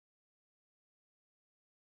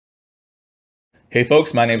Hey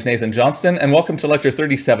folks, my name is Nathan Johnston, and welcome to Lecture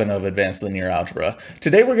 37 of Advanced Linear Algebra.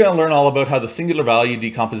 Today we're going to learn all about how the singular value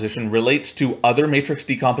decomposition relates to other matrix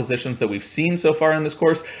decompositions that we've seen so far in this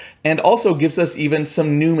course, and also gives us even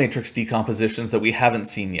some new matrix decompositions that we haven't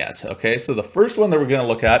seen yet. Okay, so the first one that we're going to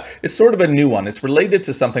look at is sort of a new one. It's related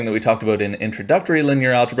to something that we talked about in introductory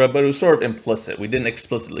linear algebra, but it was sort of implicit. We didn't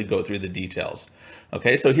explicitly go through the details.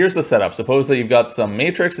 Okay, so here's the setup. Suppose that you've got some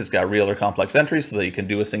matrix, it's got real or complex entries so that you can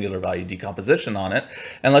do a singular value decomposition on it.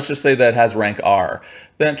 And let's just say that it has rank R.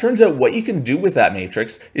 Then it turns out what you can do with that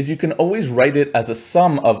matrix is you can always write it as a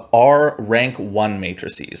sum of R rank 1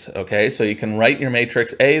 matrices. Okay, so you can write your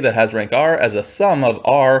matrix A that has rank R as a sum of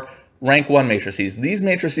R rank 1 matrices. These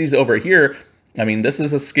matrices over here, I mean, this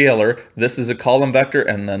is a scalar, this is a column vector,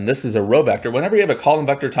 and then this is a row vector. Whenever you have a column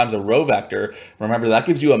vector times a row vector, remember that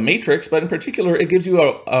gives you a matrix, but in particular, it gives you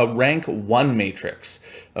a rank 1 matrix.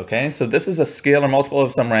 Okay, so this is a scalar multiple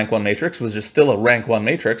of some rank 1 matrix, which is still a rank 1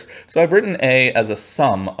 matrix. So I've written A as a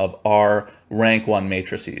sum of R rank 1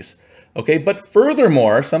 matrices. Okay, but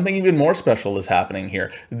furthermore, something even more special is happening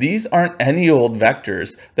here. These aren't any old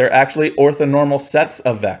vectors. They're actually orthonormal sets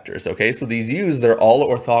of vectors, okay? So these U's, they're all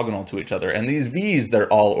orthogonal to each other, and these V's,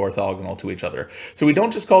 they're all orthogonal to each other. So we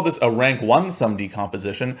don't just call this a rank 1 sum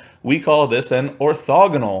decomposition, we call this an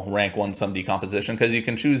orthogonal rank 1 sum decomposition, because you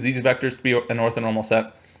can choose these vectors to be an orthonormal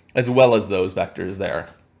set, as well as those vectors there.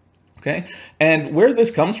 Okay, and where this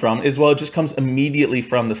comes from is, well, it just comes immediately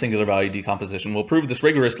from the singular value decomposition. We'll prove this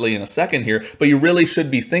rigorously in a second here, but you really should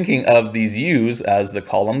be thinking of these U's as the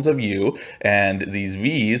columns of U, and these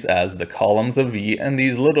V's as the columns of V, and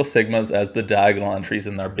these little sigmas as the diagonal entries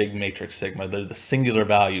in our big matrix sigma. They're the singular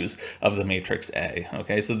values of the matrix A.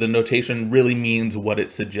 Okay, so the notation really means what it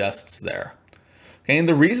suggests there. Okay, and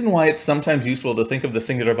the reason why it's sometimes useful to think of the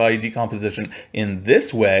singular value decomposition in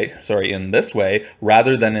this way,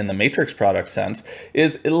 rather than in the matrix product sense,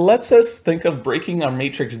 is it lets us think of breaking our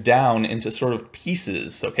matrix down into sort of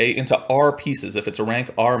pieces, okay, into R pieces. If it's a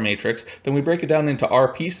rank R matrix, then we break it down into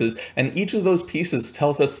R pieces, and each of those pieces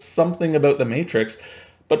tells us something about the matrix.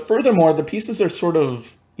 But furthermore, the pieces are sort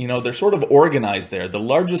of, they're sort of organized there. The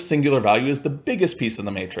largest singular value is the biggest piece of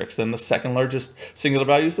the matrix, and the second largest singular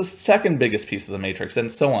value is the second biggest piece of the matrix,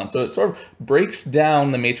 and so on. So it sort of breaks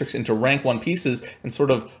down the matrix into rank 1 pieces and sort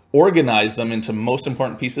of organize them into most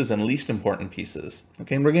important pieces and least important pieces.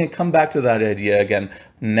 Okay, and we're going to come back to that idea again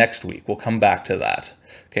next week. We'll come back to that,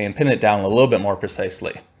 okay, and pin it down a little bit more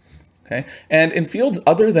precisely. Okay. And in fields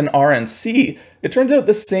other than R and C, it turns out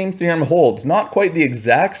the same theorem holds. Not quite the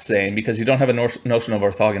exact same, because you don't have a notion of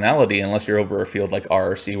orthogonality unless you're over a field like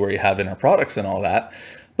R or C where you have inner products and all that.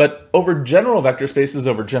 But over general vector spaces,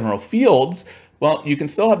 over general fields, well, you can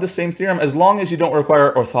still have the same theorem as long as you don't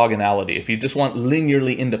require orthogonality. If you just want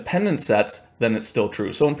linearly independent sets, then it's still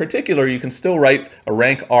true. So in particular, you can still write a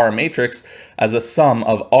rank R matrix as a sum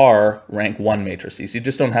of R rank 1 matrices. You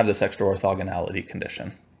just don't have this extra orthogonality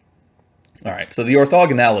condition. All right, so the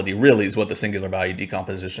orthogonality really is what the singular value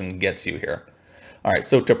decomposition gets you here. All right,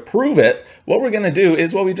 so to prove it, what we're going to do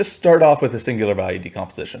is, well, we just start off with the singular value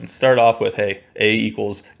decomposition. Start off with, hey, A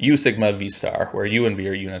equals U sigma V star, where U and V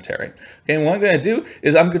are unitary. Okay, and what I'm going to do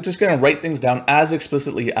is I'm just going to write things down as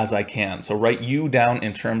explicitly as I can. So write U down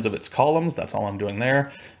in terms of its columns, that's all I'm doing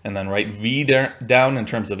there, and then write V down in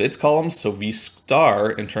terms of its columns, so V star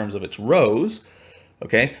in terms of its rows.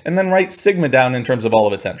 Okay, and then write sigma down in terms of all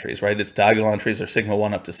of its entries, right? Its diagonal entries are sigma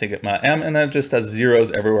 1 up to sigma m, and then it just has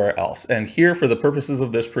zeros everywhere else. And here, for the purposes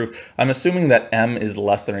of this proof, I'm assuming that m is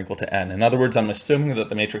less than or equal to n. In other words, I'm assuming that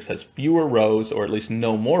the matrix has fewer rows, or at least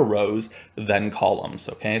no more rows, than columns,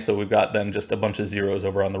 okay? So we've got then just a bunch of zeros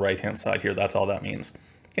over on the right-hand side here. That's all that means.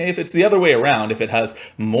 Okay, if it's the other way around, if it has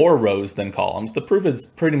more rows than columns, the proof is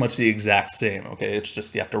pretty much the exact same, okay? It's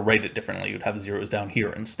just you have to write it differently. You'd have zeros down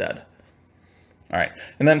here instead. All right,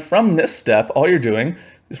 and then from this step, all you're doing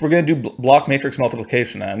is we're going to do block matrix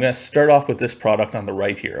multiplication. And I'm going to start off with this product on the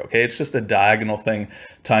right here, okay? It's just a diagonal thing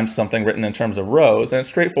times something written in terms of rows, and it's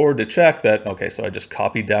straightforward to check that, okay, so I just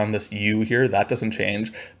copied down this U here, that doesn't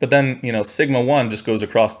change, but then, sigma 1 just goes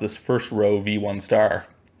across this first row V1 star.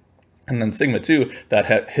 And then sigma 2,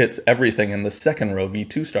 that hits everything in the second row,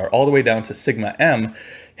 V2 star, all the way down to sigma m,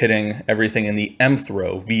 hitting everything in the mth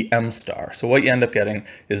row, Vm star. So what you end up getting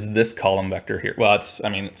is this column vector here. Well, it's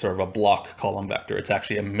sort of a block column vector. It's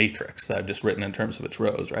actually a matrix that I've just written in terms of its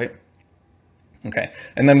rows, right? Okay,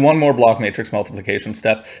 and then one more block matrix multiplication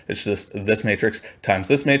step. It's just this matrix times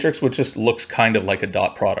this matrix, which just looks kind of like a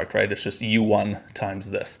dot product, right? It's just U1 times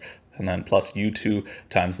this, and then plus U2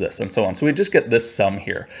 times this, and so on. So we just get this sum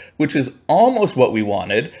here, which is almost what we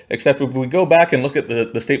wanted, except if we go back and look at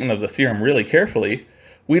the statement of the theorem really carefully,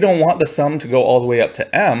 we don't want the sum to go all the way up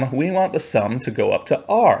to m, we want the sum to go up to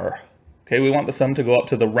r. Okay, we want the sum to go up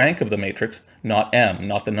to the rank of the matrix, not m,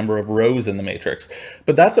 not the number of rows in the matrix.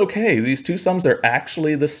 But that's okay, these two sums are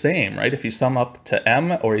actually the same, right? If you sum up to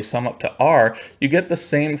m or you sum up to r, you get the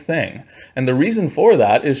same thing. And the reason for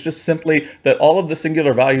that is just simply that all of the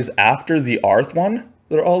singular values after the rth one,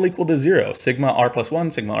 they're all equal to 0. Sigma r plus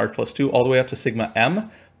 1, sigma r plus 2, all the way up to sigma m,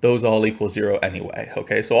 those all equal 0 anyway,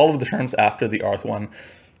 okay? So all of the terms after the rth one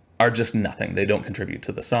are just nothing. They don't contribute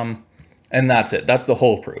to the sum. And that's it. That's the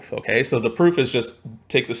whole proof, okay? So the proof is just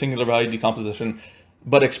take the singular value decomposition,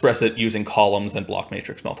 but express it using columns and block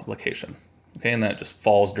matrix multiplication, okay? And then it just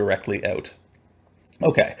falls directly out.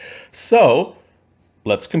 Okay, so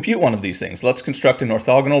let's compute one of these things. Let's construct an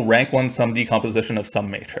orthogonal rank 1 sum decomposition of some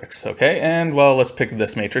matrix, okay? And well, let's pick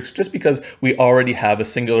this matrix just because we already have a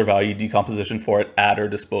singular value decomposition for it at our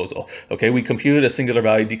disposal, okay? We computed a singular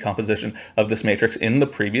value decomposition of this matrix in the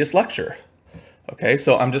previous lecture. Okay,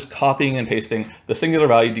 so I'm just copying and pasting the singular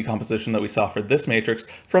value decomposition that we saw for this matrix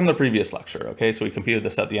from the previous lecture. Okay, so we computed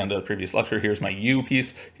this at the end of the previous lecture. Here's my U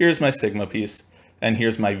piece, here's my sigma piece, and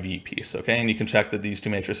here's my V piece. Okay, and you can check that these two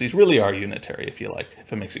matrices really are unitary if you like,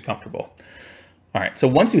 if it makes you comfortable. All right, so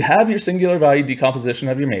once you have your singular value decomposition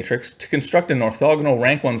of your matrix, to construct an orthogonal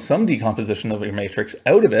rank 1 sum decomposition of your matrix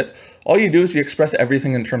out of it, all you do is you express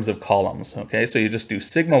everything in terms of columns, okay? So you just do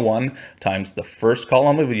sigma 1 times the first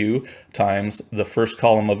column of U times the first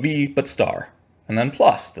column of V, but star. And then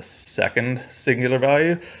plus the second singular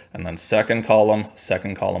value, and then second column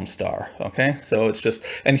star, okay? So it's just,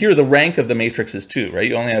 and here the rank of the matrix is 2, right?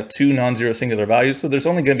 You only have 2 non-zero singular values, so there's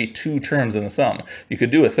only gonna be 2 terms in the sum. You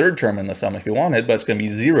could do a third term in the sum if you wanted, but it's gonna be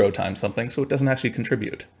 0 times something, so it doesn't actually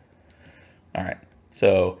contribute. All right,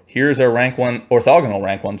 so here's our rank 1, orthogonal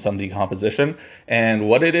rank 1 sum decomposition, and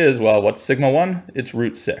what it is, well, what's sigma 1? It's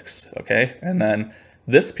root 6, okay? And then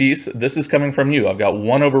this piece, this is coming from U. I've got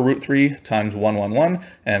 1 over root 3 times 1, 1, 1,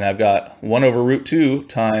 and I've got 1 over root 2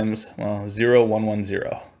 times, well, 0, 1, 1,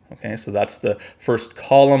 0. Okay, so that's the first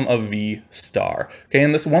column of V star. Okay,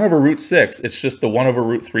 and this 1 over root 6, it's just the 1 over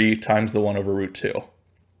root 3 times the 1 over root 2. All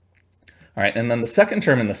right, and then the second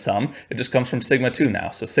term in the sum, it just comes from sigma 2 now.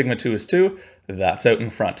 So sigma 2 is 2, that's out in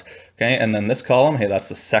front. Okay, and then this column, hey, that's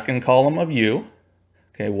the second column of U.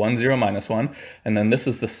 Okay, 1, 0, minus 1. And then this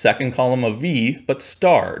is the second column of V, but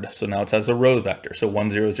starred. So now it's as a row vector. So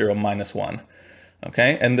 1, 0, 0, minus 1.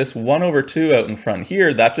 Okay, and this 1 over 2 out in front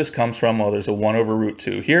here, that just comes from, well, there's a 1 over root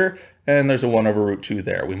 2 here, and there's a 1 over root 2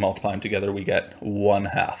 there. We multiply them together, we get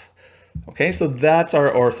 1/2. Okay, so that's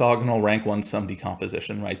our orthogonal rank 1 sum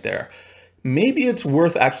decomposition right there. Maybe it's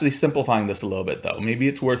worth actually simplifying this a little bit though. Maybe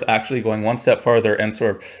it's worth actually going one step farther and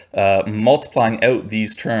sort of multiplying out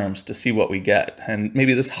these terms to see what we get. And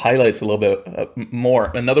maybe this highlights a little bit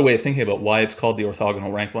more, another way of thinking about why it's called the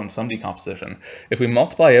orthogonal rank 1 sum decomposition. If we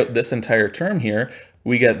multiply out this entire term here,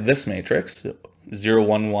 we get this matrix, 0,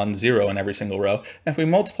 1, 1, 0 in every single row. And if we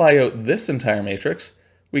multiply out this entire matrix,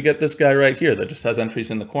 we get this guy right here that just has entries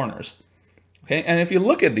in the corners. Okay, and if you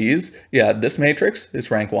look at these, yeah, this matrix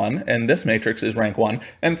is rank 1, and this matrix is rank 1,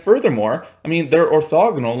 and furthermore, I mean, they're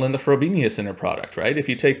orthogonal in the Frobenius inner product, right? If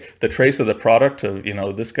you take the trace of the product of, you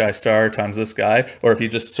know, this guy star times this guy, or if you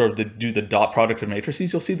just sort of do the dot product of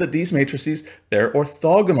matrices, you'll see that these matrices, they're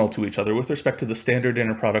orthogonal to each other with respect to the standard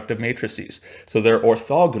inner product of matrices. So they're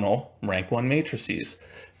orthogonal rank 1 matrices.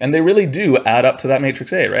 And they really do add up to that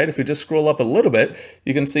matrix A, right? If we just scroll up a little bit,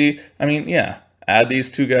 you can see, I mean, yeah, add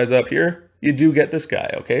these two guys up here, you do get this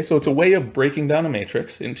guy, okay? So it's a way of breaking down a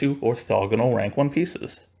matrix into orthogonal rank 1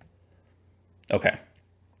 pieces. Okay,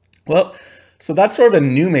 well, so that's sort of a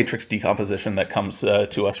new matrix decomposition that comes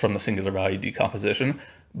to us from the singular value decomposition,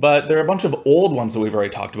 but there are a bunch of old ones that we've already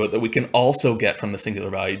talked about that we can also get from the singular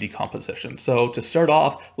value decomposition. So to start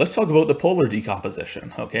off, let's talk about the polar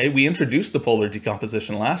decomposition, okay? We introduced the polar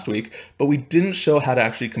decomposition last week, but we didn't show how to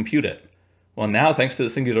actually compute it. Well, now, thanks to the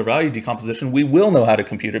singular value decomposition, we will know how to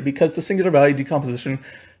compute it because the singular value decomposition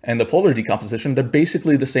and the polar decomposition, they're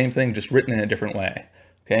basically the same thing, just written in a different way.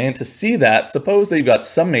 Okay, and to see that, suppose that you've got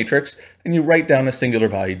some matrix and you write down a singular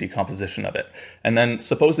value decomposition of it. And then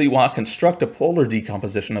suppose that you want to construct a polar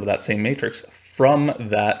decomposition of that same matrix from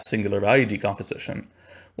that singular value decomposition.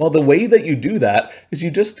 Well, the way that you do that is you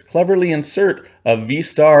just cleverly insert a V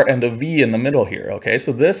star and a V in the middle here, okay?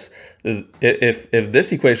 So this, if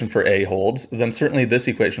this equation for A holds, then certainly this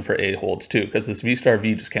equation for A holds too, because this V star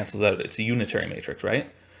V just cancels out. It's a unitary matrix, right?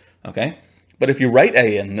 Okay, but if you write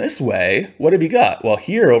A in this way, what have you got? Well,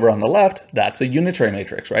 here over on the left, that's a unitary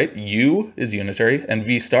matrix, right? U is unitary and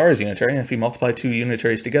V star is unitary, and if you multiply two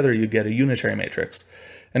unitaries together, you get a unitary matrix.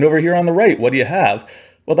 And over here on the right, what do you have?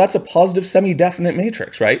 Well, that's a positive semi-definite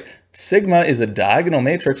matrix, right? Sigma is a diagonal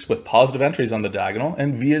matrix with positive entries on the diagonal,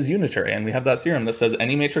 and V is unitary. And we have that theorem that says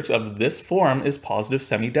any matrix of this form is positive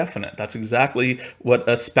semi-definite. That's exactly what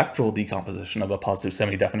a spectral decomposition of a positive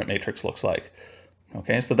semi-definite matrix looks like.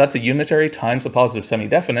 Okay, so that's a unitary times a positive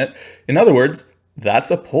semi-definite. In other words,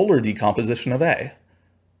 that's a polar decomposition of A.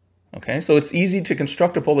 Okay, so it's easy to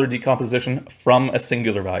construct a polar decomposition from a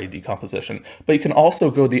singular value decomposition, but you can also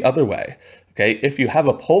go the other way. Okay, if you have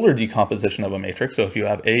a polar decomposition of a matrix, so if you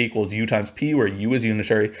have A equals U times P, where U is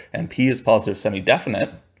unitary and P is positive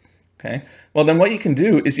semi-definite, okay, well then what you can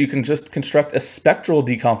do is you can just construct a spectral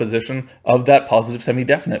decomposition of that positive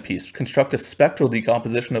semi-definite piece. Construct a spectral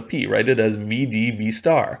decomposition of P, write it as VD V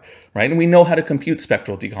star, right? And we know how to compute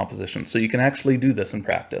spectral decomposition, so you can actually do this in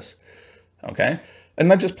practice, okay? And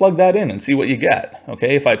then just plug that in and see what you get.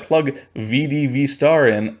 Okay, if I plug VD V star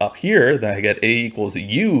in up here, then I get A equals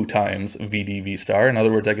U times VD V star. In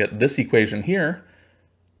other words, I get this equation here.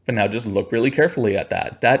 But now just look really carefully at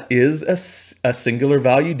that. That is a singular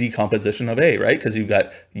value decomposition of A, right? Because you've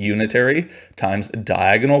got unitary times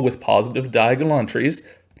diagonal with positive diagonal entries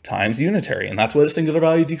times unitary. And that's what a singular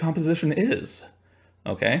value decomposition is.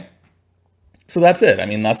 Okay? So that's it. I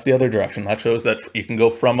mean, that's the other direction. That shows that you can go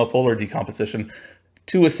from a polar decomposition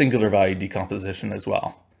to a singular value decomposition as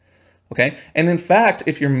well. Okay, and in fact,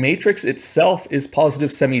 if your matrix itself is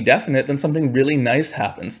positive semi-definite, then something really nice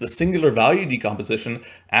happens. The singular value decomposition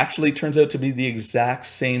actually turns out to be the exact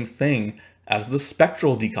same thing as the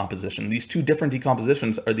spectral decomposition. These two different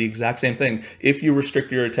decompositions are the exact same thing if you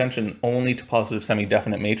restrict your attention only to positive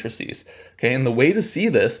semi-definite matrices. Okay, and the way to see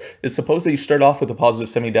this is, suppose that you start off with a positive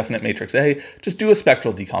semi-definite matrix A, just do a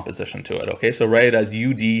spectral decomposition to it. Okay, so write it as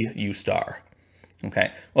UD U star.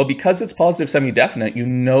 Okay, well, because it's positive semi-definite, you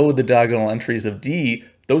know the diagonal entries of D,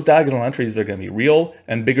 those diagonal entries, they're going to be real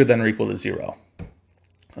and bigger than or equal to 0.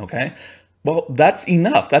 Okay, well, that's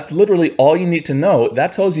enough. That's literally all you need to know.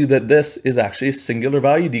 That tells you that this is actually a singular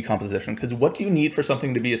value decomposition, because what do you need for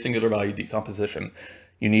something to be a singular value decomposition?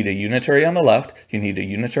 You need a unitary on the left, you need a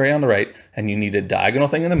unitary on the right, and you need a diagonal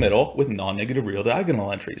thing in the middle with non-negative real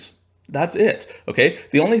diagonal entries. That's it, okay?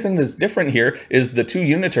 The only thing that's different here is the two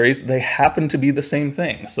unitaries, they happen to be the same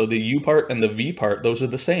thing. So the U part and the V part, those are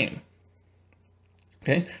the same,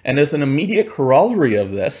 okay? And as an immediate corollary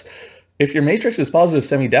of this, if your matrix is positive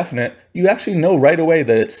semi-definite, you actually know right away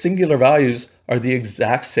that its singular values are the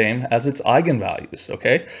exact same as its eigenvalues,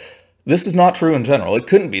 okay? This is not true in general. It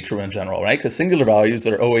couldn't be true in general, right? Because singular values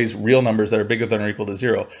are always real numbers that are bigger than or equal to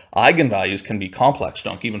 0. Eigenvalues can be complex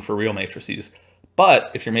junk, even for real matrices.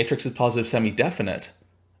 But if your matrix is positive semi-definite,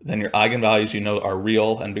 then your eigenvalues, you know, are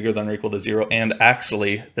real and bigger than or equal to 0, and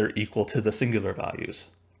actually they're equal to the singular values.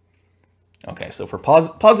 Okay, so for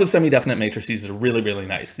positive semi-definite matrices, they're really, really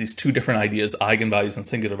nice. These two different ideas, eigenvalues and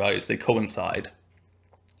singular values, they coincide.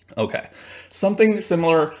 Okay, something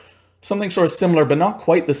sort of similar, but not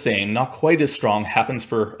quite the same, not quite as strong, happens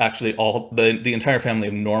for actually all the entire family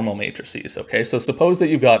of normal matrices. Okay, so suppose that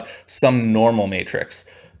you've got some normal matrix.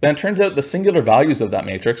 Then it turns out the singular values of that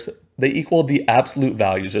matrix, they equal the absolute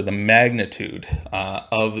values or the magnitude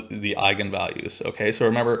of the eigenvalues. Okay, so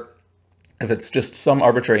remember, if it's just some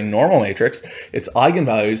arbitrary normal matrix, its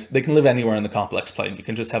eigenvalues, they can live anywhere in the complex plane. You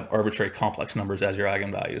can just have arbitrary complex numbers as your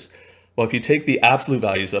eigenvalues. Well, if you take the absolute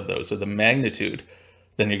values of those, or the magnitude,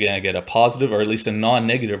 then you're going to get a positive or at least a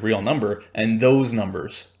non-negative real number, and those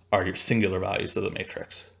numbers are your singular values of the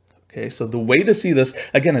matrix. Okay, so the way to see this,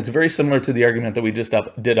 again, it's very similar to the argument that we just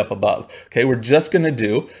did up above. Okay, we're just going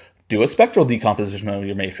to do a spectral decomposition of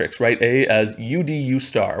your matrix, right? A as UD U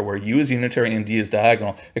star, where U is unitary and D is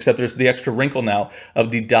diagonal, except there's the extra wrinkle now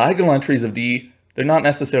of the diagonal entries of D. They're not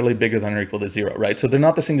necessarily bigger than or equal to 0, right? So they're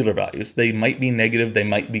not the singular values. They might be negative, they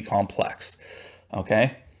might be complex,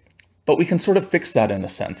 okay? But we can sort of fix that in a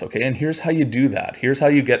sense, okay? And here's how you do that. Here's how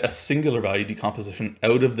you get a singular value decomposition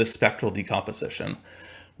out of the spectral decomposition.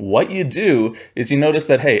 What you do is you notice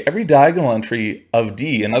that, hey, every diagonal entry of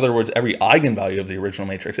D, in other words, every eigenvalue of the original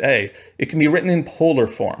matrix A, it can be written in polar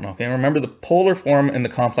form, okay? Remember, the polar form in the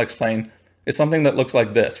complex plane is something that looks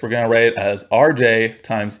like this. We're going to write it as Rj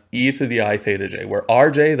times e to the I theta j, where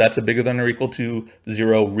Rj, that's a bigger than or equal to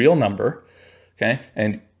 0 real number, okay?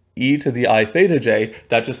 And e to the I theta j,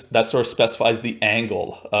 that sort of specifies the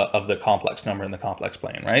angle of the complex number in the complex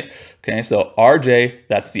plane, right? Okay, so Rj,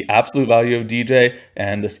 that's the absolute value of dj,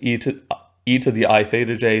 and this e to the I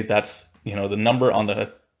theta j, that's, you know, the number on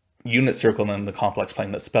the unit circle in the complex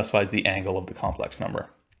plane that specifies the angle of the complex number.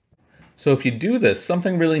 So if you do this,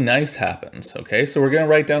 something really nice happens, okay? So we're going to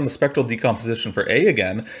write down the spectral decomposition for A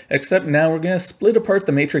again, except now we're going to split apart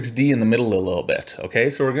the matrix D in the middle a little bit,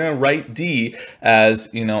 okay? So we're going to write D as,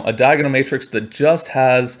 a diagonal matrix that just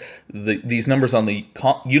has these numbers on the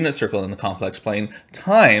unit circle in the complex plane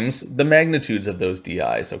times the magnitudes of those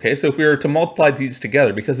DIs, okay? So if we were to multiply these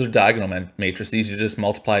together, because they're diagonal matrices, you just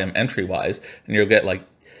multiply them entry-wise, and you'll get like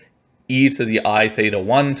e to the I theta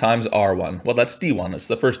 1 times R1. Well, that's D1. That's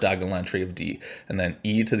the first diagonal entry of D. And then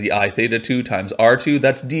e to the I theta 2 times R2.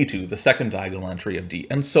 That's D2, the second diagonal entry of D,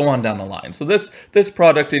 and so on down the line. So this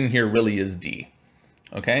product in here really is D.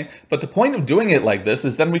 Okay, but the point of doing it like this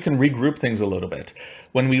is then we can regroup things a little bit.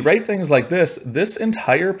 When we write things like this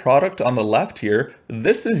entire product on the left here,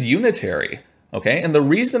 this is unitary. Okay, and the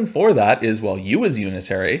reason for that is, well, U is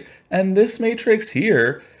unitary, and this matrix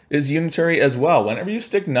here is unitary as well. Whenever you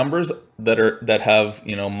stick numbers that have,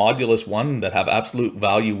 modulus 1, that have absolute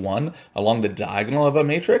value 1 along the diagonal of a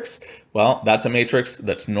matrix, well, that's a matrix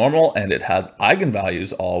that's normal and it has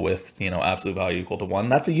eigenvalues all with, absolute value equal to 1.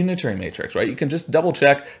 That's a unitary matrix, right? You can just double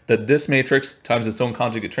check that this matrix times its own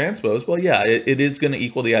conjugate transpose. Well, yeah, it is going to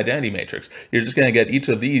equal the identity matrix. You're just going to get each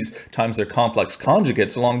of these times their complex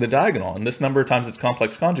conjugates along the diagonal, and this number times its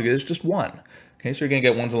complex conjugate is just 1. Okay, so you're going to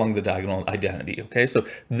get ones along the diagonal identity. Okay, so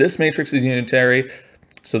this matrix is unitary.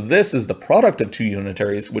 So this is the product of two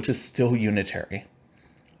unitaries, which is still unitary.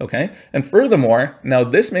 Okay, and furthermore, now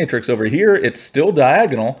this matrix over here, it's still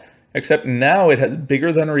diagonal, except now it has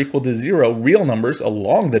bigger than or equal to 0 real numbers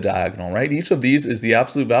along the diagonal, right? Each of these is the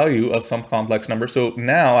absolute value of some complex number. So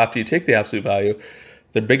now, after you take the absolute value,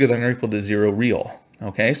 they're bigger than or equal to 0 real.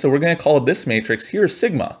 Okay, so we're going to call this matrix here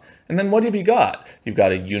sigma. And then what have you got? You've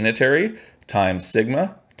got a unitary times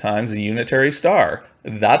sigma times a unitary star.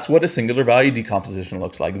 That's what a singular value decomposition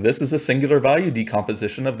looks like. This is a singular value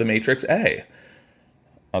decomposition of the matrix A.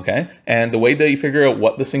 Okay, and the way that you figure out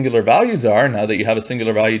what the singular values are, now that you have a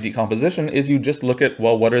singular value decomposition, is you just look at,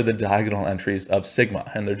 well, what are the diagonal entries of sigma?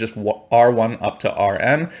 And they're just R1 up to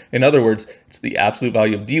Rn. In other words, it's the absolute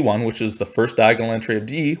value of D1, which is the first diagonal entry of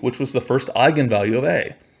D, which was the first eigenvalue of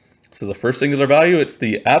A. So the first singular value, it's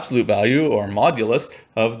the absolute value or modulus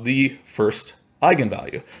of the first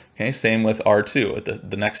eigenvalue. Okay, same with R2.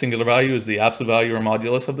 The next singular value is the absolute value or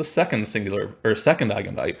modulus of the second second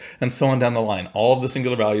eigenvalue, and so on down the line. All of the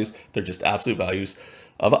singular values, they're just absolute values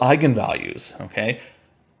of eigenvalues. Okay.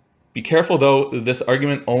 Be careful though, this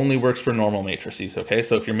argument only works for normal matrices. Okay,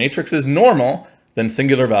 so if your matrix is normal, then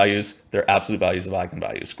singular values, they're absolute values of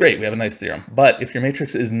eigenvalues. Great, we have a nice theorem. But if your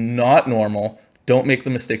matrix is not normal, don't make the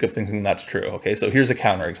mistake of thinking that's true. Okay, so here's a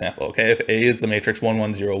counterexample. Okay, if A is the matrix 1,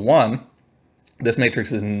 1, 0, 1, this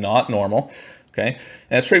matrix is not normal, okay?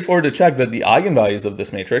 And it's straightforward to check that the eigenvalues of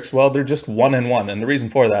this matrix, well, they're just 1 and 1. And the reason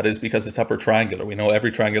for that is because it's upper triangular. We know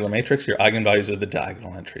every triangular matrix, your eigenvalues are the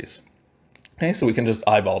diagonal entries. Okay, so we can just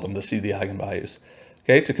eyeball them to see the eigenvalues.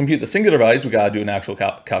 Okay, to compute the singular values, we got to do an actual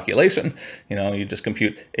calculation. You just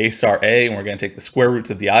compute A star A, and we're going to take the square roots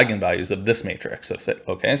of the eigenvalues of this matrix.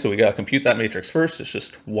 Okay, so we got to compute that matrix first. It's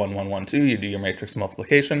just 1, 1, 1, 2. You do your matrix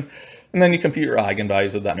multiplication, and then you compute your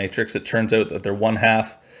eigenvalues of that matrix. It turns out that they're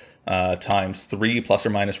 1/2 times 3 plus or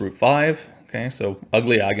minus root 5. Okay, so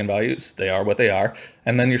ugly eigenvalues, they are what they are.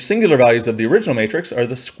 And then your singular values of the original matrix are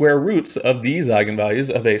the square roots of these eigenvalues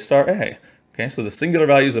of A star A. Okay, so the singular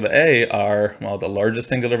values of A are, well, the largest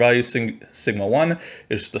singular value, sigma 1,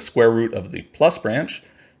 is the square root of the plus branch,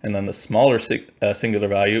 and then the smaller singular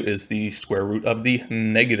value is the square root of the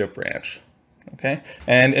negative branch. Okay,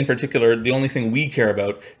 and in particular, the only thing we care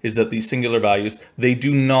about is that these singular values, they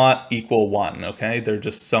do not equal 1, okay? They're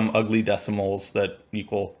just some ugly decimals that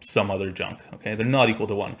equal some other junk, okay? They're not equal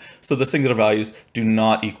to 1. So the singular values do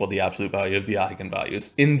not equal the absolute value of the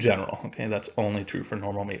eigenvalues in general, okay? That's only true for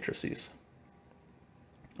normal matrices.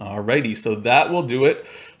 Alrighty, so that will do it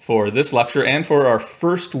for this lecture and for our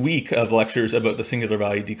first week of lectures about the singular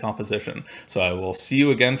value decomposition. So I will see you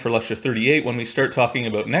again for lecture 38 when we start talking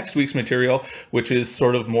about next week's material, which is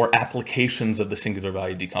sort of more applications of the singular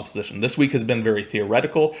value decomposition. This week has been very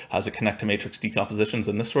theoretical, how to connect to matrix decompositions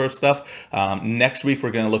and this sort of stuff. Next week, we're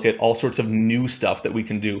going to look at all sorts of new stuff that we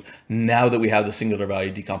can do now that we have the singular value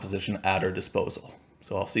decomposition at our disposal.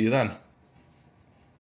 So I'll see you then.